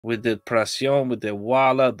with the Presión, with the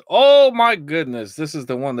Walla. Oh my goodness, this is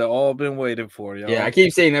the one that all been waiting for, y'all. Yeah, I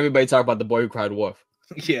keep saying everybody talk about The Boy Who Cried Wolf.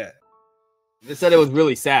 Yeah. They said it was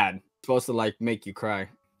really sad. It's supposed to like make you cry.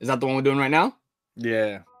 Is that the one we're doing right now?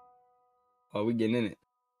 Yeah. Oh, we getting in it.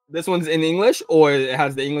 This one's in English or it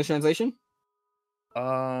has the English translation?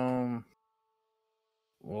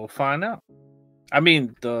 We'll find out. I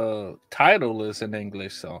mean, the title is in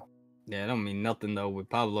English, so. Yeah, it don't mean nothing though with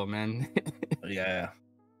Pablo, man. Yeah.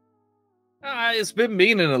 It's been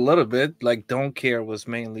meaning a little bit. Like, Don't Care was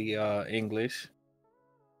mainly English.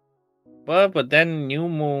 But then New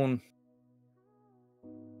Moon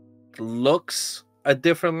looks a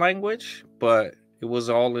different language, but it was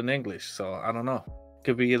all in English, so I don't know.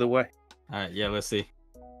 Could be either way. All right, yeah, let's see.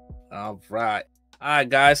 All right,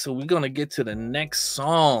 guys, so we're gonna get to the next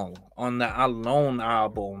song on the Alone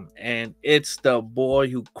album, and it's The Boy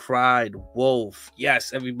Who Cried Wolf.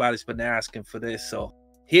 Yes, everybody's been asking for this, so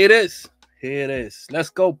here it is. Let's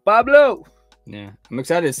go, Pablo. Yeah, I'm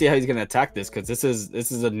excited to see how he's gonna attack this, because this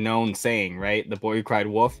is a known saying, right? The boy who cried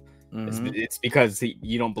wolf. It's because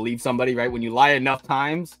you don't believe somebody, right? When you lie enough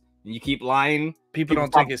times and you keep lying, people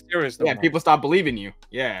don't take it serious. Yeah, people stop believing you.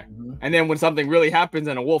 Yeah, and then when something really happens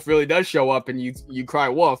and a wolf really does show up and you cry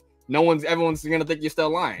wolf, everyone's gonna think you're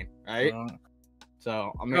still lying, right?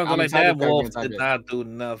 So I'm like that wolf did not do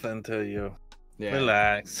nothing to you. Yeah.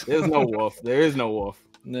 Relax. There's no wolf. There is no wolf.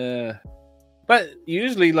 Nah. But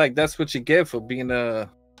usually, like, that's what you get for being a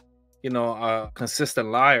consistent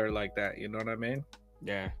liar like that. You know what I mean?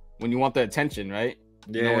 Yeah. When you want the attention, right?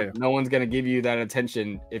 Yeah. No one's gonna give you that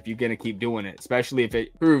attention if you're gonna keep doing it, especially if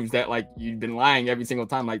it proves that like you've been lying every single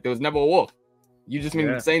time. Like there was never a wolf. You just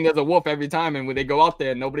been saying there's a wolf every time, and when they go out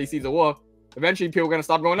there and nobody sees a wolf, eventually people are gonna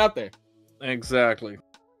stop going out there. Exactly.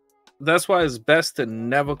 That's why it's best to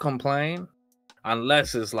never complain,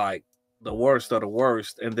 unless it's like the worst of the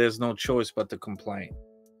worst, and there's no choice but to complain.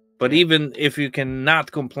 But even if you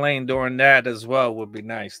cannot complain during that as well, would be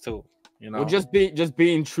nice too. You know, well, just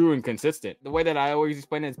being true and consistent. The way that I always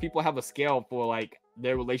explain it is people have a scale for like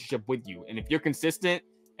their relationship with you, and if you're consistent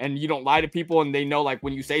and you don't lie to people, and they know like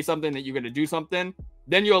when you say something that you're gonna do something,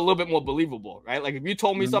 then you're a little bit more believable, right? Like if you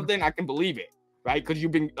told me something, I can believe it, right? Because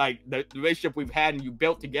you've been like the relationship we've had and you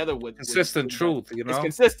built together with consistent truth. You know, it's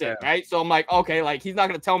consistent, right? So I'm like, okay, like he's not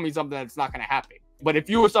gonna tell me something that's not gonna happen. But if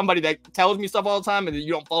you were somebody that tells me stuff all the time and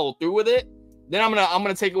you don't follow through with it, then I'm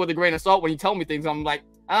gonna take it with a grain of salt. When you tell me things, I'm like,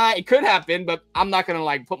 it could happen, but I'm not gonna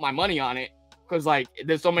like put my money on it, because like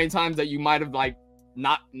there's so many times that you might have like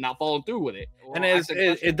not followed through with it. And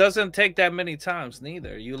it doesn't take that many times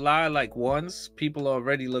neither. You lie like once, people are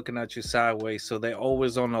already looking at you sideways, so they're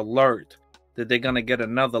always on alert that they're gonna get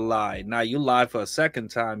another lie. Now you lie for a second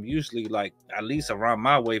time, usually like at least around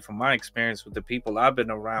my way, from my experience with the people I've been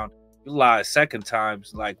around, you lie a second time,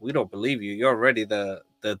 like we don't believe you. You're already the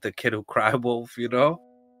kid who cried wolf, you know?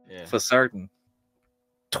 Yeah. For certain.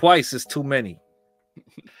 Twice is too many.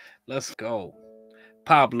 Let's go.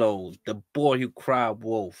 Pablo, The Boy Who Cried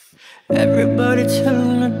Wolf. Everybody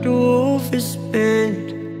telling the wolf is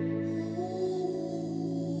spit.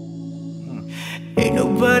 Ain't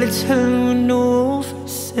nobody telling the wolf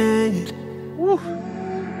is sad.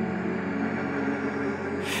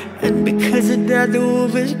 And because of that, the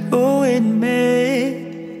wolf is going mad.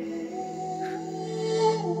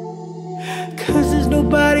 Cause there's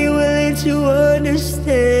nobody willing to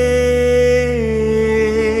understand.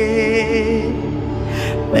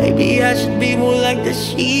 Maybe I should be more like the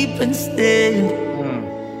sheep instead.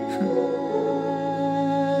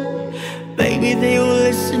 Maybe they will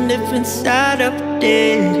listen if inside I'm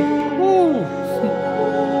dead.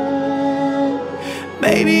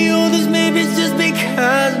 Maybe all this maybe's just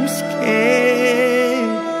because I'm scared.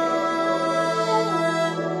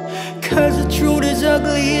 Cause the truth is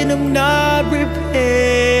ugly and I'm not prepared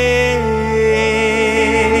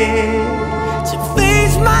to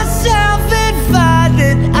face myself and find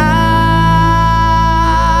that I'm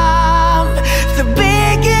the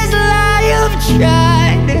biggest lie I've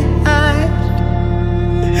tried to hide.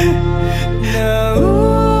 No.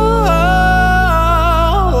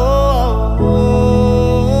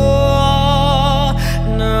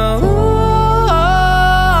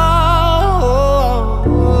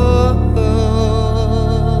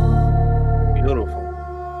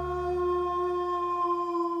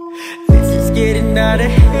 Out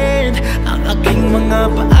of hand, ang aking mga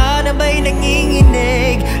paa na ba'y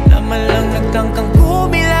nanginginig. Laman lang nagtangkang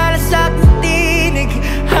kumilala sa aking tinig.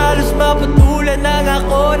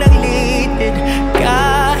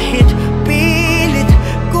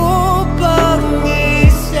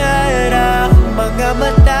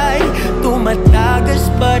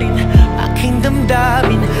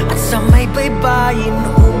 baybayin,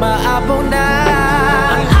 umaapaw na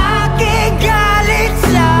ang aking galit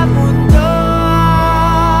sa mundo.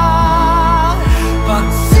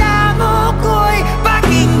 Pagsamo ko'y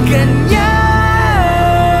pakinggan niya.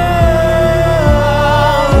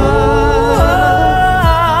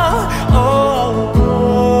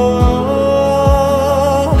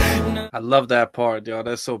 I love that part, yo.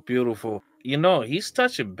 That's so beautiful. You know, he's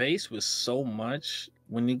touching base with so much.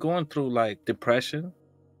 When you're going through like depression,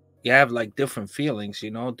 you have like different feelings,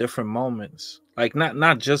 you know, different moments. Like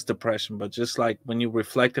not just depression, but just like when you're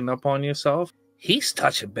reflecting upon yourself. He's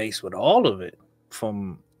touching base with all of it.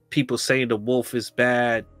 From people saying the wolf is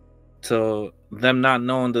bad to them not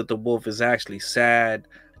knowing that the wolf is actually sad.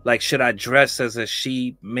 Like, should I dress as a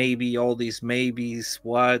sheep? Maybe, all these maybes.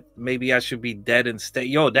 What? Maybe I should be dead instead.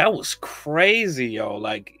 Yo, that was crazy, yo.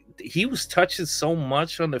 Like, he was touching so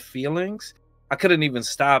much on the feelings. I couldn't even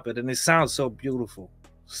stop it. And it sounds so beautiful.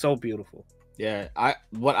 So beautiful. Yeah,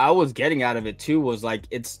 what I was getting out of it too was like,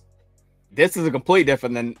 this is a completely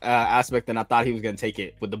different aspect than I thought he was gonna take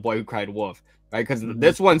it with The Boy Who Cried Wolf, right? Because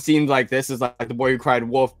this one seems like this is like The Boy Who Cried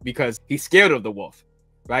Wolf because he's scared of the wolf,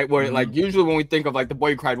 right? Where like usually when we think of like The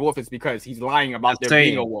Boy Who Cried Wolf, it's because he's lying about there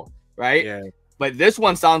being a wolf, right? Yeah. But this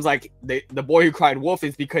one sounds like the Boy Who Cried Wolf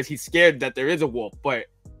is because he's scared that there is a wolf, but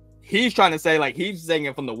he's trying to say, like, he's saying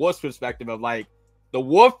it from the wolf's perspective of like, the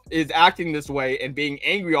wolf is acting this way and being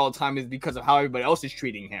angry all the time is because of how everybody else is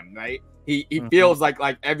treating him, right? He feels like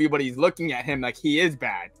everybody's looking at him like he is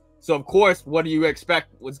bad. So of course, what do you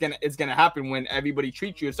expect is gonna happen when everybody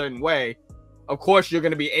treats you a certain way? Of course, you're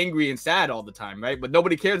gonna be angry and sad all the time, right? But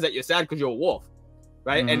nobody cares that you're sad because you're a wolf,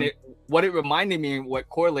 right? And what it reminded me, and what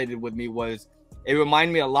correlated with me was, it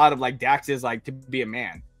reminded me a lot of like Dax's like To Be a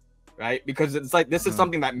Man, right? Because it's like this is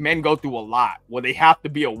something that men go through a lot, where they have to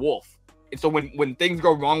be a wolf. And so when things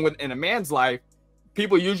go wrong in a man's life,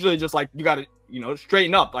 people usually just like, you gotta, you know,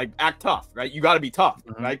 straighten up, like act tough, right? You gotta be tough,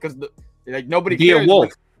 right? Because like nobody cares. Be a wolf.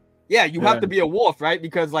 Like, yeah, you have to be a wolf, right?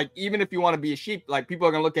 Because like even if you want to be a sheep, like people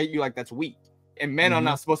are gonna look at you like that's weak, and men are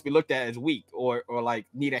not supposed to be looked at as weak or like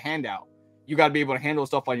need a handout. You got to be able to handle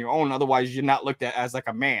stuff on your own, otherwise you're not looked at as like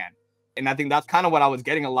a man. And I think that's kind of what I was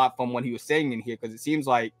getting a lot from what he was saying in here, because it seems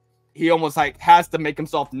like he almost like has to make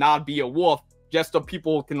himself not be a wolf just so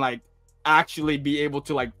people can like actually be able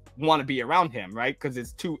to like want to be around him, right? Because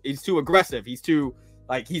he's too aggressive, he's too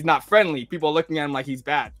like, he's not friendly, people are looking at him like he's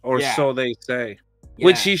bad, or so they say.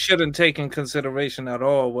 Which he shouldn't take in consideration at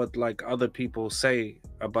all what like other people say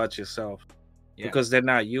about yourself, because they're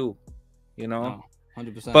not you, you know.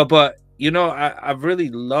 100%. But you know, I really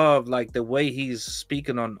love like the way he's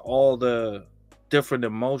speaking on all the different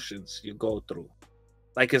emotions you go through.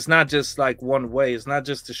 Like, it's not just like one way. It's not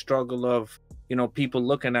just the struggle of, you know, people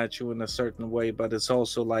looking at you in a certain way, but it's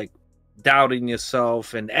also like doubting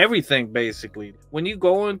yourself and everything, basically. When you're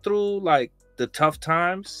going through like the tough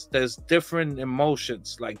times, there's different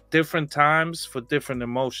emotions, like different times for different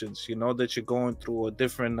emotions, you know, that you're going through, or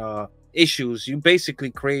different issues. You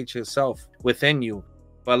basically create yourself within you.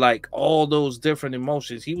 But like all those different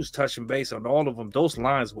emotions, he was touching base on all of them. Those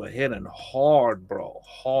lines were hitting hard, bro.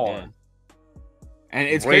 Hard. Yeah. And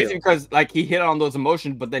it's crazy because like he hit on those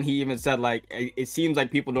emotions, but then he even said like it seems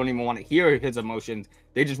like people don't even want to hear his emotions.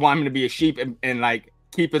 They just want him to be a sheep and like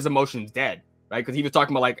keep his emotions dead, right? Because he was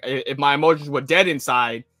talking about like, if my emotions were dead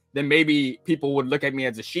inside, then maybe people would look at me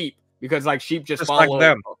as a sheep, because like sheep just follow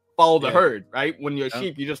like follow the herd, right? When you're a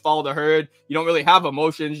sheep, you just follow the herd. You don't really have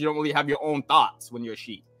emotions. You don't really have your own thoughts when you're a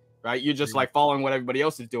sheep, right? You're just like following what everybody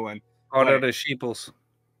else is doing. All the sheeples.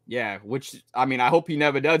 Yeah, which I mean, I hope he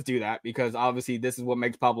never does do that, because obviously this is what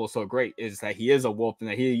makes Pablo so great, is that he is a wolf and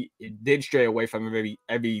that he did stray away from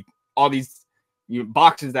all these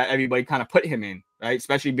boxes that everybody kind of put him in, right?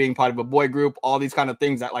 Especially being part of a boy group, all these kind of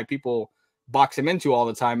things that like people box him into all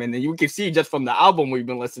the time. And then you can see just from the album we've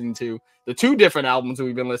been listening to, the 2 different albums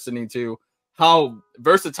we've been listening to, how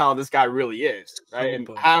versatile this guy really is, right? And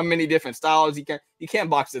how many different styles you can't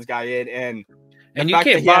box this guy in, and you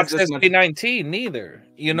can't box SB19 neither.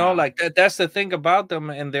 You know, like that's the thing about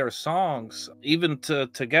them and their songs, even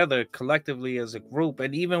together collectively as a group,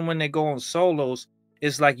 and even when they go on solos,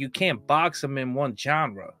 it's like you can't box them in one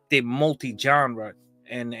genre. They're multi-genre,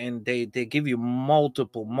 and they give you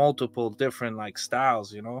multiple different like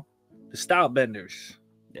styles, you know, the style benders.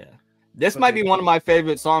 Yeah, this might be one of my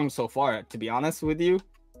favorite songs so far, to be honest with you.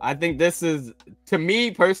 I think this is, to me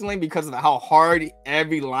personally, because of how hard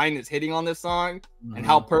every line is hitting on this song and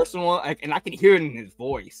how personal, and I can hear it in his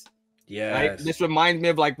voice. Yeah, right? This reminds me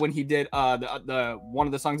of like when he did the one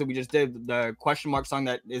of the songs that we just did, the question mark song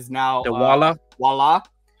that is now the Voila.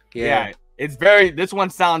 Yeah, this one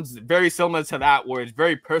sounds very similar to that, where it's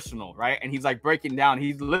very personal, right? And he's like breaking down,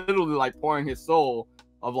 he's literally like pouring his soul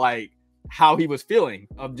of like how he was feeling,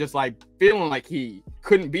 of just like feeling like he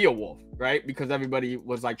couldn't be a wolf, right? Because everybody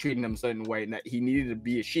was like treating him a certain way and that he needed to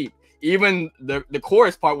be a sheep. Even the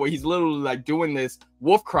chorus part where he's literally like doing this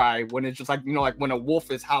wolf cry when it's just like, you know, like when a wolf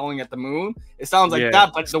is howling at the moon, it sounds like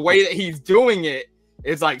that, but the way that he's doing it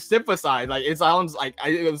is like synthesized. Like it sounds like,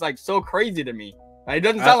 it was like so crazy to me. Like, it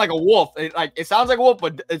doesn't sound like a wolf. It sounds like a wolf,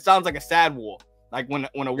 but it sounds like a sad wolf. Like when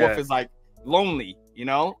a wolf is like lonely, you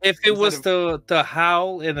know? If it was to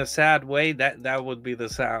howl in a sad way, that would be the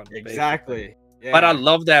sound. Exactly. Yeah. But I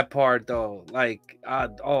love that part though. Like,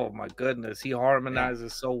 oh my goodness, he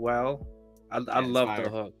harmonizes so well. I love the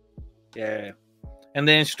hook. Yeah, and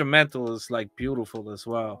the instrumental is like beautiful as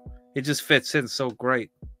well. It just fits in so great.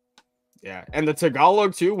 Yeah, and the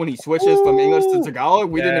Tagalog too. When he switches from English to Tagalog,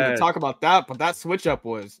 we didn't even talk about that, but that switch up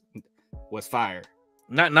was fire.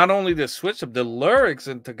 Not only the switch up, the lyrics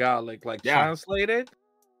in Tagalog, like translated.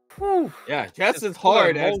 Whew, yeah, just as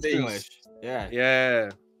hard as the English. Yeah,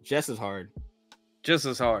 just as hard. Just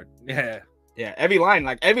as hard. Yeah. Every line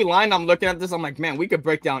I'm looking at this, I'm like, man, we could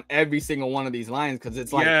break down every single one of these lines because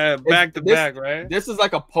it's like back to back, right? This is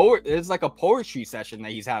like a poetry session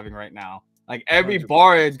that he's having right now. Like every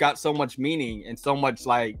bar has got so much meaning and so much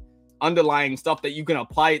like underlying stuff that you can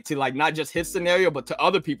apply it to, like not just his scenario, but to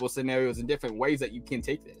other people's scenarios in different ways that you can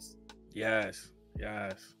take this. Yes.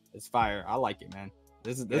 It's fire. I like it, man.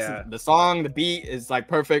 This is the song, the beat is like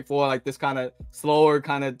perfect for like this kind of slower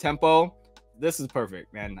kind of tempo. This is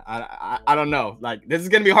perfect, man. I don't know. Like, this is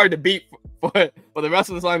gonna be hard to beat for the rest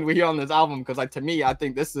of the songs we hear on this album, because like to me, I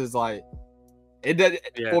think this is like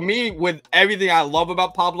for me, with everything I love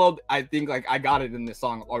about Pablo, I think like I got it in this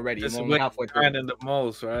song already. This is what you're finding the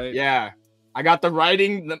most, right? Yeah, I got the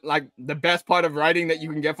writing, like the best part of writing that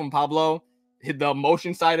you can get from Pablo, the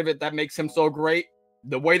emotion side of it that makes him so great.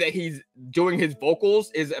 The way that he's doing his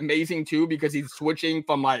vocals is amazing too, because he's switching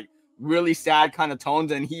from like really sad kind of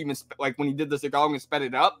tones, and he even like when he did the Tagalog and sped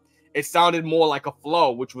it up, it sounded more like a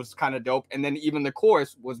flow, which was kind of dope. And then even the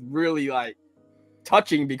chorus was really like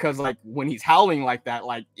touching, because like when he's howling like that,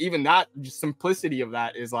 like even that just simplicity of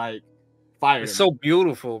that is like fire. It's so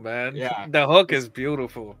beautiful, man. Yeah, the hook is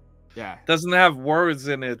beautiful. Yeah, doesn't have words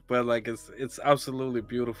in it, but like it's absolutely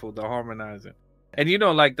beautiful, the harmonizing. And you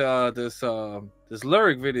know, like this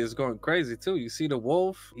lyric video is going crazy too. You see the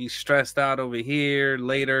wolf, he's stressed out over here.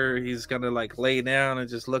 Later, he's gonna like lay down and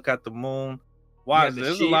just look at the moon. Wow,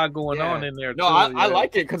 there's a lot going on in there. No, I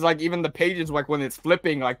like it because like even the pages, like when it's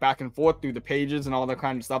flipping like back and forth through the pages and all the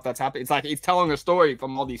kind of stuff that's happening, it's like he's telling a story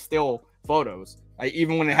from all these still photos. Like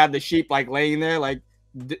even when it had the sheep like laying there, like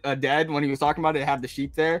dead, when he was talking about it, had the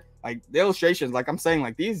sheep there. Like the illustrations, like I'm saying,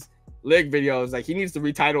 like these lyric videos, like he needs to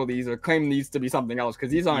retitle these or claim these to be something else,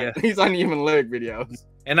 because these aren't even lyric videos.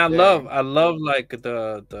 And I love like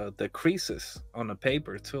the creases on the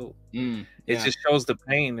paper too. It just shows the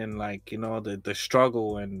pain and like, you know, the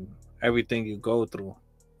struggle and everything you go through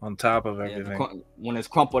on top of everything. When it's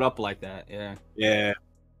crumpled up like that. Yeah,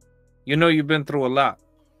 you know, you've been through a lot.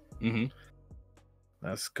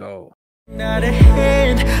 Let's go.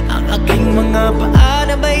 Narahin ang aking mga paa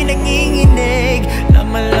na may nanginginig,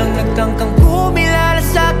 naman lang nagtangkang kumilala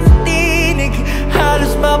sa aking tinig.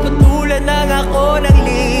 Halos mapatulan lang ako ng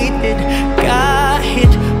litid, kahit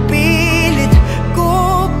pilit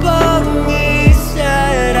ko pang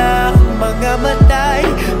isara ang mga matay,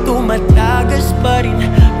 tumatagas pa rin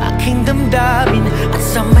aking damdamin, at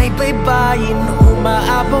sa may baybayin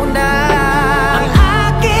umaapaw na ang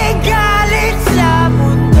aking galit sa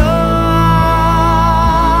mundo.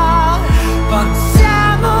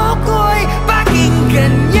 Pagsamo ko'y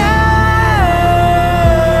pakinggan niya.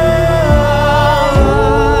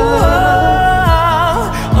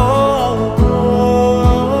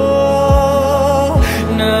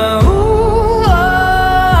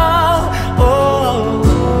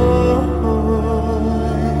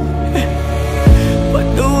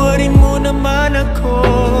 Patawarin mo naman ako,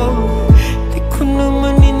 di ko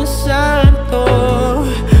naman inasahan to.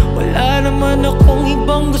 Wala naman akong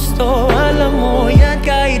ibang gusto, alam mo yan,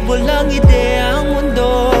 kahit walang ideya ang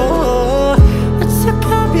mundo. At sa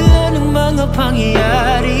kabila ng mga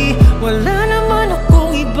pangyayari, wala naman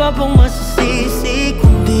akong iba pang masasisi,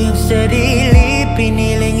 kundi ang sarili,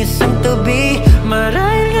 piniling isang tabi.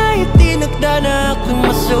 Marahil nga itinagda na ako'y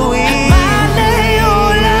masuwi, malayo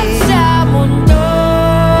lang sa mundo.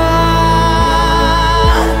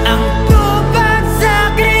 Ang tupad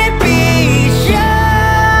sakripisyo.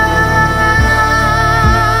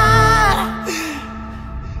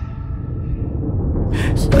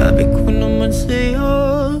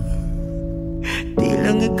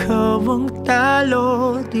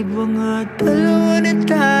 Di ba nga dalawa na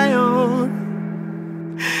tayo?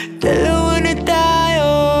 Dalawa na tayo.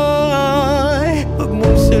 Huwag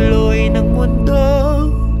mong suluin ang mundo,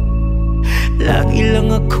 lagi lang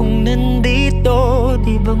akong nandito.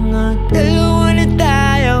 Di ba nga dalawa na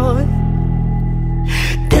tayo?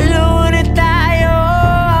 Dalawa na tayo.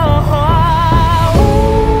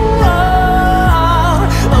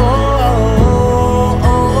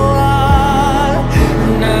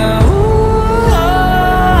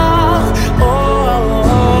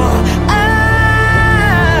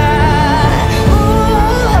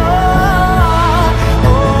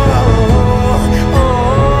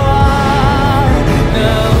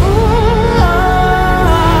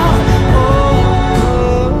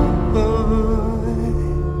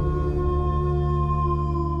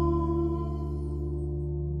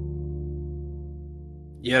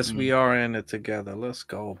 Yes, we are in it together. Let's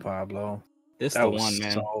go, Pablo. This That the was one,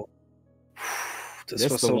 man. so. This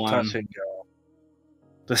This was the so one. touching, yo.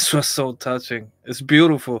 This was so touching. It's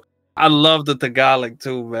beautiful. I love the Tagalog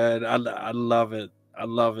too, man. I love it. I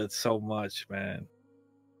love it so much, man.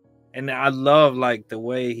 And I love like the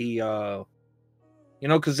way he you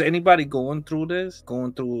know, because anybody going through this,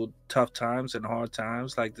 going through tough times and hard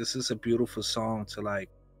times, like this is a beautiful song to like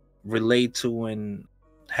relate to and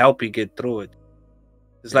help you get through it.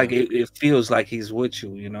 It's like it feels like he's with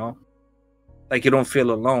you, you know? Like you don't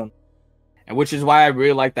feel alone. And which is why I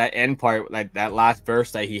really like that end part, like that last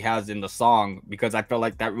verse that he has in the song, because I felt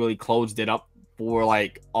like that really closed it up for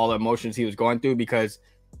like all the emotions he was going through, because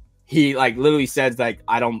he like literally says like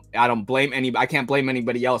I don't blame I can't blame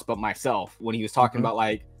anybody else but myself, when he was talking about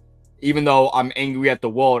like, even though I'm angry at the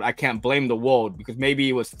world, I can't blame the world, because maybe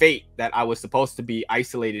it was fate that I was supposed to be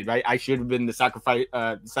isolated, right? I should have been the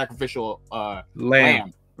sacrificial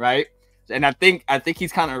lamb, right? And I think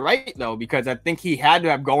he's kind of right though, because I think he had to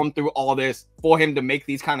have gone through all this for him to make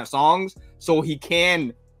these kind of songs, so he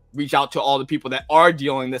can reach out to all the people that are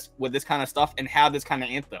dealing with this kind of stuff and have this kind of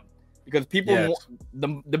anthem. Because people,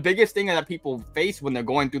 the biggest thing that people face when they're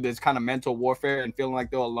going through this kind of mental warfare and feeling like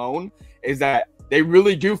they're alone is that they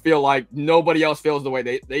really do feel like nobody else feels the way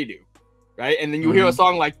they do, right? And then you hear a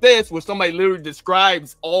song like this where somebody literally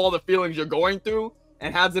describes all the feelings you're going through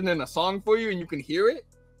and has it in a song for you, and you can hear it.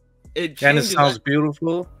 And it sounds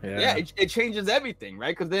beautiful. Yeah, it changes everything,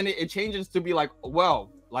 right? Because then it changes to be like,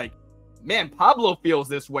 well, like, man, Pablo feels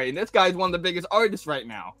this way, and this guy's one of the biggest artists right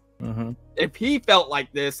now. If he felt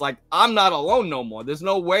like this, like, I'm not alone no more. There's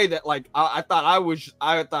no way that like I thought I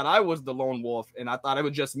was the lone wolf, and I thought it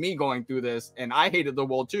was just me going through this, and I hated the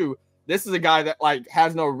world too. This is a guy that like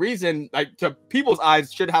has no reason, like to people's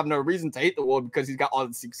eyes, should have no reason to hate the world because he's got all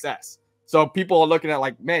the success. So people are looking at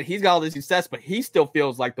like, man, he's got all this success, but he still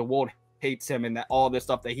feels like the world hates him, and that all this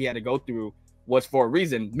stuff that he had to go through was for a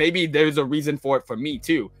reason. Maybe there's a reason for it for me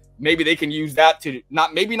too. Maybe they can use that to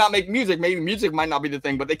not make music. Maybe music might not be the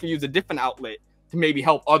thing, but they can use a different outlet to maybe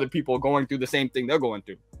help other people going through the same thing they're going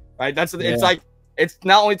through. Right? It's like, it's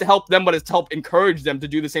not only to help them, but it's to help encourage them to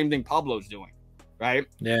do the same thing Pablo's doing. Right?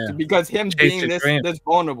 Yeah. So because him being this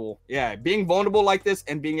vulnerable, being vulnerable like this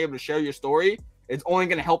and being able to share your story, it's only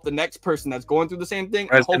going to help the next person that's going through the same thing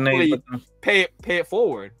and hopefully pay it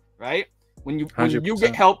forward. Right? When you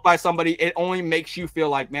get helped by somebody, it only makes you feel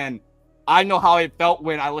like, man, I know how it felt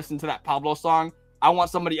when I listened to that Pablo song. I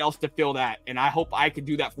want somebody else to feel that, and I hope I could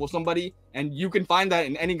do that for somebody. And you can find that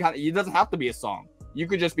in any kind of, it doesn't have to be a song. You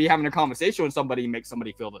could just be having a conversation with somebody and make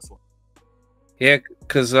somebody feel this way. Yeah,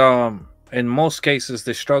 because in most cases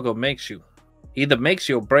the struggle makes you, either makes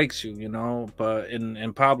you or breaks you, you know. But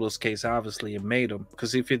in Pablo's case, obviously it made him,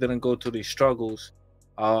 because if he didn't go through these struggles,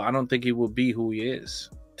 I don't think he would be who he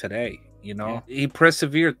is today. You know, he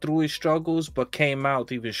persevered through his struggles, but came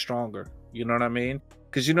out even stronger. You know what I mean?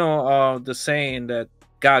 Because you know the saying that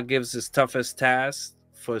God gives his toughest tasks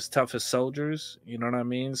for his toughest soldiers. You know what I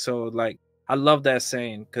mean? So like, I love that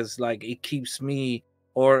saying, because like it keeps me,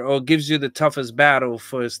 or gives you the toughest battle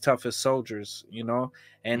for his toughest soldiers. You know,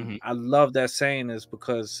 and I love that saying is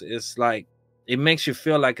because it's like it makes you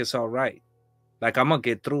feel like it's all right. Like I'm gonna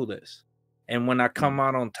get through this, and when I come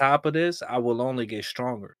out on top of this, I will only get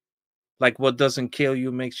stronger. Like what doesn't kill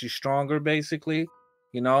you makes you stronger, basically,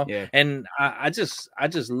 you know. And I just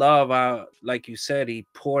love how, like you said, he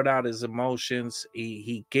poured out his emotions.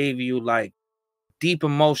 He gave you like deep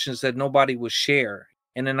emotions that nobody would share,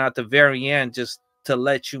 and then at the very end, just to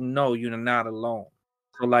let you know you're not alone.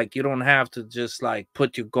 So like you don't have to just like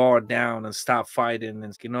put your guard down and stop fighting,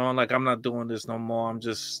 and you know, like I'm not doing this no more. I'm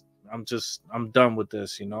done with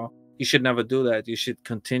this. You know, you should never do that. You should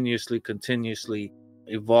continuously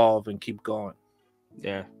evolve and keep going.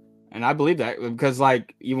 Yeah, And I believe that because,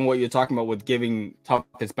 like, even what you're talking about with giving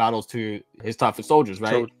toughest battles to his toughest soldiers,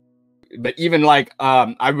 right? But even like,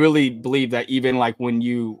 I really believe that even like when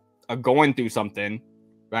you are going through something,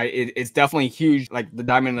 right, it's definitely huge. Like the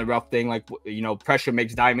diamond in the rough thing, like, you know, pressure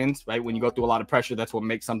makes diamonds, right? When you go through a lot of pressure, that's what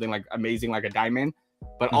makes something like amazing, like a diamond.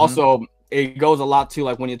 But also, it goes a lot to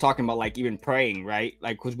like when you're talking about like even praying, right?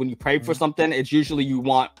 Like, because when you pray for something, it's usually you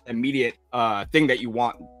want immediate thing that you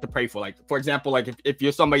want to pray for. Like, for example, like if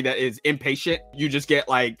you're somebody that is impatient, you just get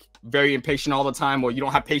like very impatient all the time, or you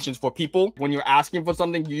don't have patience for people. When you're asking for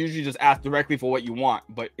something, you usually just ask directly for what you want.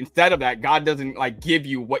 But instead of that, God doesn't like give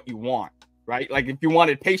you what you want, right? Like if you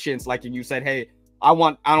wanted patience, like, and you said, hey, I don't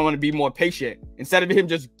want to be more patient. Instead of him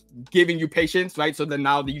just giving you patience, right? So then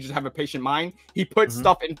now that you just have a patient mind, he puts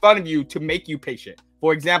stuff in front of you to make you patient.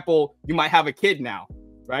 For example, you might have a kid now,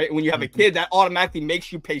 right? When you have a kid, that automatically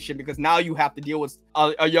makes you patient because now you have to deal with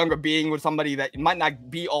a younger being, with somebody that might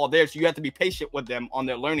not be all there. So you have to be patient with them on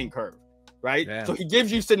their learning curve, right? Yeah. So he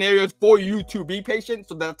gives you scenarios for you to be patient.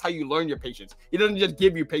 So that's how you learn your patience. He doesn't just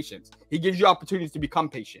give you patience. He gives you opportunities to become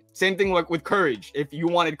patient. Same thing like with courage. If you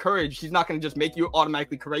wanted courage, he's not going to just make you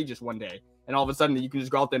automatically courageous one day and all of a sudden you can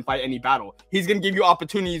just go out there and fight any battle. He's going to give you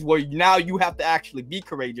opportunities where now you have to actually be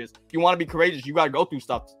courageous. If you want to be courageous, you got to go through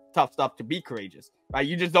tough stuff to be courageous, right?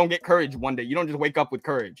 You just don't get courage one day. You don't just wake up with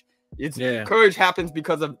courage. Courage happens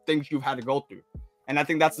because of things you've had to go through. And I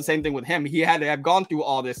think that's the same thing with him. He had to have gone through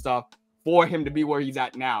all this stuff for him to be where he's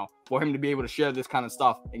at now, for him to be able to share this kind of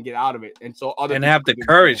stuff and get out of it. And so other and have the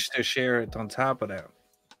courage to share it on top of that.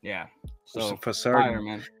 Yeah. So for certain,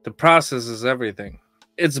 man. The process is everything.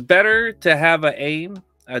 It's better to have an aim,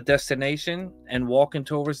 a destination, and walking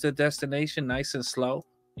towards the destination nice and slow,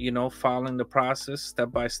 you know, following the process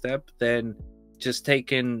step by step, than just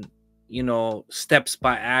taking, you know, steps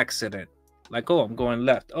by accident. Like, oh, I'm going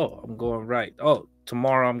left. Oh, I'm going right. Oh,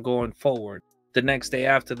 tomorrow I'm going forward. The next day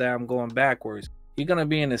after that, I'm going backwards. You're going to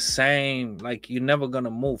be in the same, like, you're never going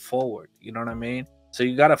to move forward. You know what I mean? So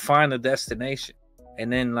you got to find a destination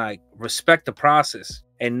and then, like, respect the process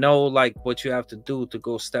and know, like, what you have to do to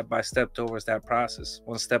go step by step towards that process.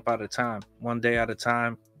 One step at a time, one day at a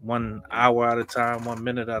time, 1 hour at a time, 1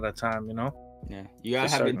 minute at a time, you know? Yeah. You got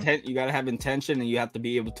to have intent. You got to have intention, and you have to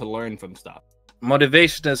be able to learn from stuff.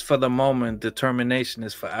 Motivation is for the moment. Determination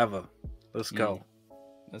is forever. Let's go.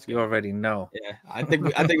 You already know. Yeah, I think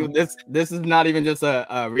this is not even just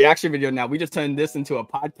a reaction video now. We just turned this into a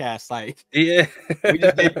podcast. Like, yeah,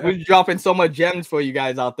 we're dropping so much gems for you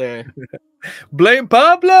guys out there. Blame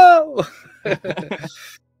Pablo.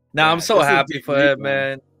 Now I'm so happy for him,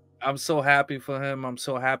 man. I'm so happy for him. I'm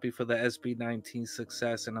so happy for the SB19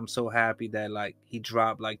 success, and I'm so happy that like he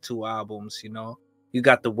dropped like 2 albums. You know, you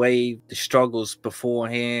got the wave, the struggles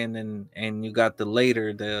beforehand, and you got the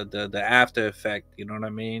later, the after effect. You know what I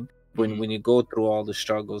mean? When you go through all the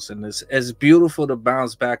struggles, and it's beautiful to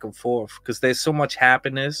bounce back and forth because there's so much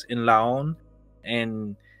happiness in Laon,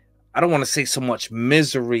 and I don't want to say so much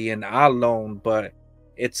misery in Alone, but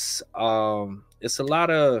it's a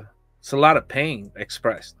lot of pain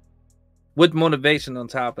expressed with motivation on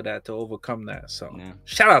top of that to overcome that. So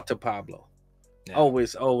shout out to Pablo. Yeah.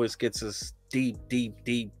 Always gets us deep.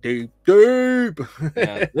 Yeah,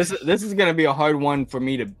 this is gonna be a hard one for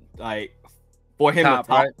me to like for him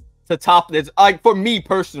to top this. Like for me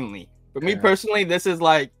personally, this is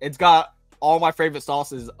like it's got all my favorite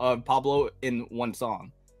sauces of Pablo in one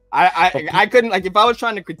song. I couldn't, like, if I was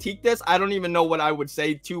trying to critique this, I don't even know what I would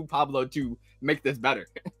say to Pablo to make this better.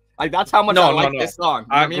 Like that's how much I like this song.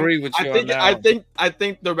 I agree with you. I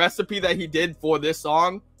think the recipe that he did for this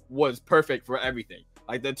song was perfect for everything.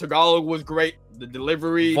 Like the Tagalog was great, the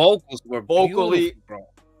delivery, vocals were vocally, bro.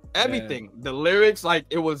 Everything. Yeah. The lyrics, like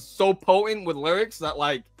it was so potent with lyrics that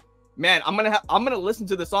like, man, I'm gonna listen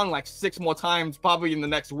to the song like 6 more times probably in the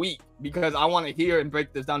next week because I want to hear and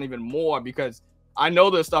break this down even more because I know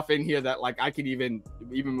there's stuff in here that like I could even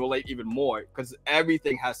relate even more because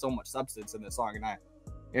everything has so much substance in this song,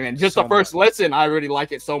 and just the first listen, I already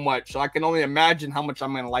like it so much. So I can only imagine how much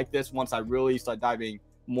I'm gonna like this once I really start diving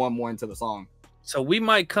more and more into the song. So we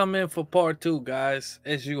might come in for part 2, guys,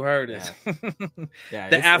 as you heard it. Yeah.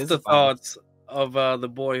 The afterthoughts of the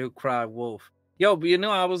boy who cried wolf. Yo, but you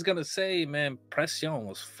know, I was gonna say, man, Pression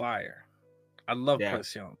was fire. I love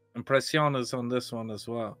Pression, and Pression is on this one as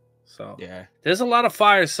well. So yeah, there's a lot of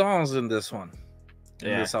fire songs in this one.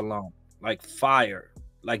 In this alone, like fire,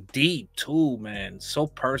 like deep too, man. So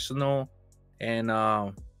personal, and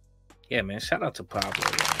yeah, man. Shout out to Pablo.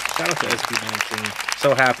 Man. Shout out to SB19.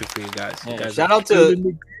 So happy for you guys. You guys shout out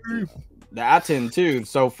to the Aten too.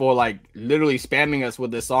 So for like literally spamming us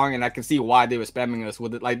with this song, and I can see why they were spamming us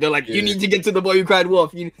with it. Like they're like, you need to get to the Boy Who Cried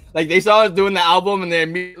Wolf. Like they saw us doing the album, and they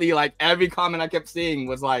immediately like every comment I kept seeing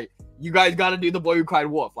was like, you guys got to do the Boy Who Cried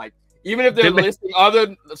Wolf. Like even if they're listing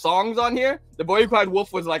other songs on here, the Boy Who Cried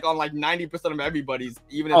Wolf was like on like 90% of everybody's.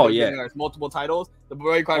 Even if they're giving us multiple titles, the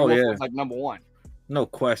Boy Who Cried Wolf was like #1. No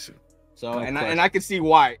question. So and I can see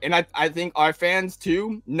why, and I think our fans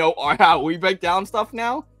too know how we break down stuff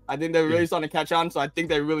now. I think they're really starting to catch on, so I think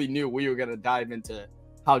they really knew we were gonna dive into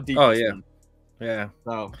how deep. Oh yeah.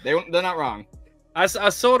 So they're not wrong. I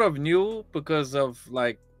sort of knew because of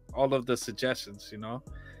like all of the suggestions, you know.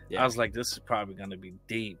 I was like, this is probably gonna be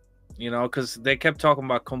deep, you know, because they kept talking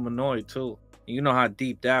about Komonoi too. You know how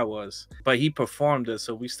deep that was, but he performed it,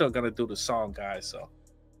 so we still gonna do the song, guys. So,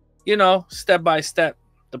 you know, step by step,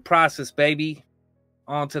 the process, baby.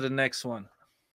 On to the next one.